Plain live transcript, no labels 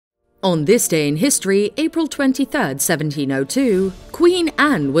On this day in history, April 23, 1702, Queen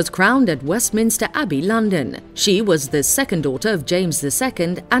Anne was crowned at Westminster Abbey, London. She was the second daughter of James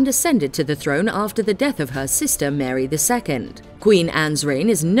II and ascended to the throne after the death of her sister Mary II. Queen Anne's reign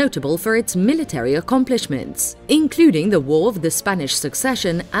is notable for its military accomplishments, including the War of the Spanish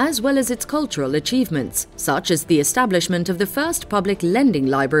Succession, as well as its cultural achievements, such as the establishment of the first public lending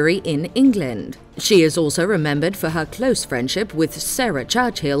library in England. She is also remembered for her close friendship with Sarah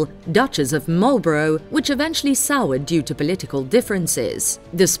Churchill, Duchess of Marlborough, which eventually soured due to political differences.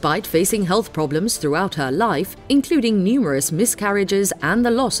 Despite facing health problems throughout her life, including numerous miscarriages and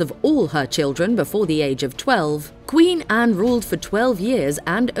the loss of all her children before the age of 12, Queen Anne ruled for 12 years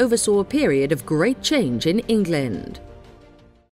and oversaw a period of great change in England.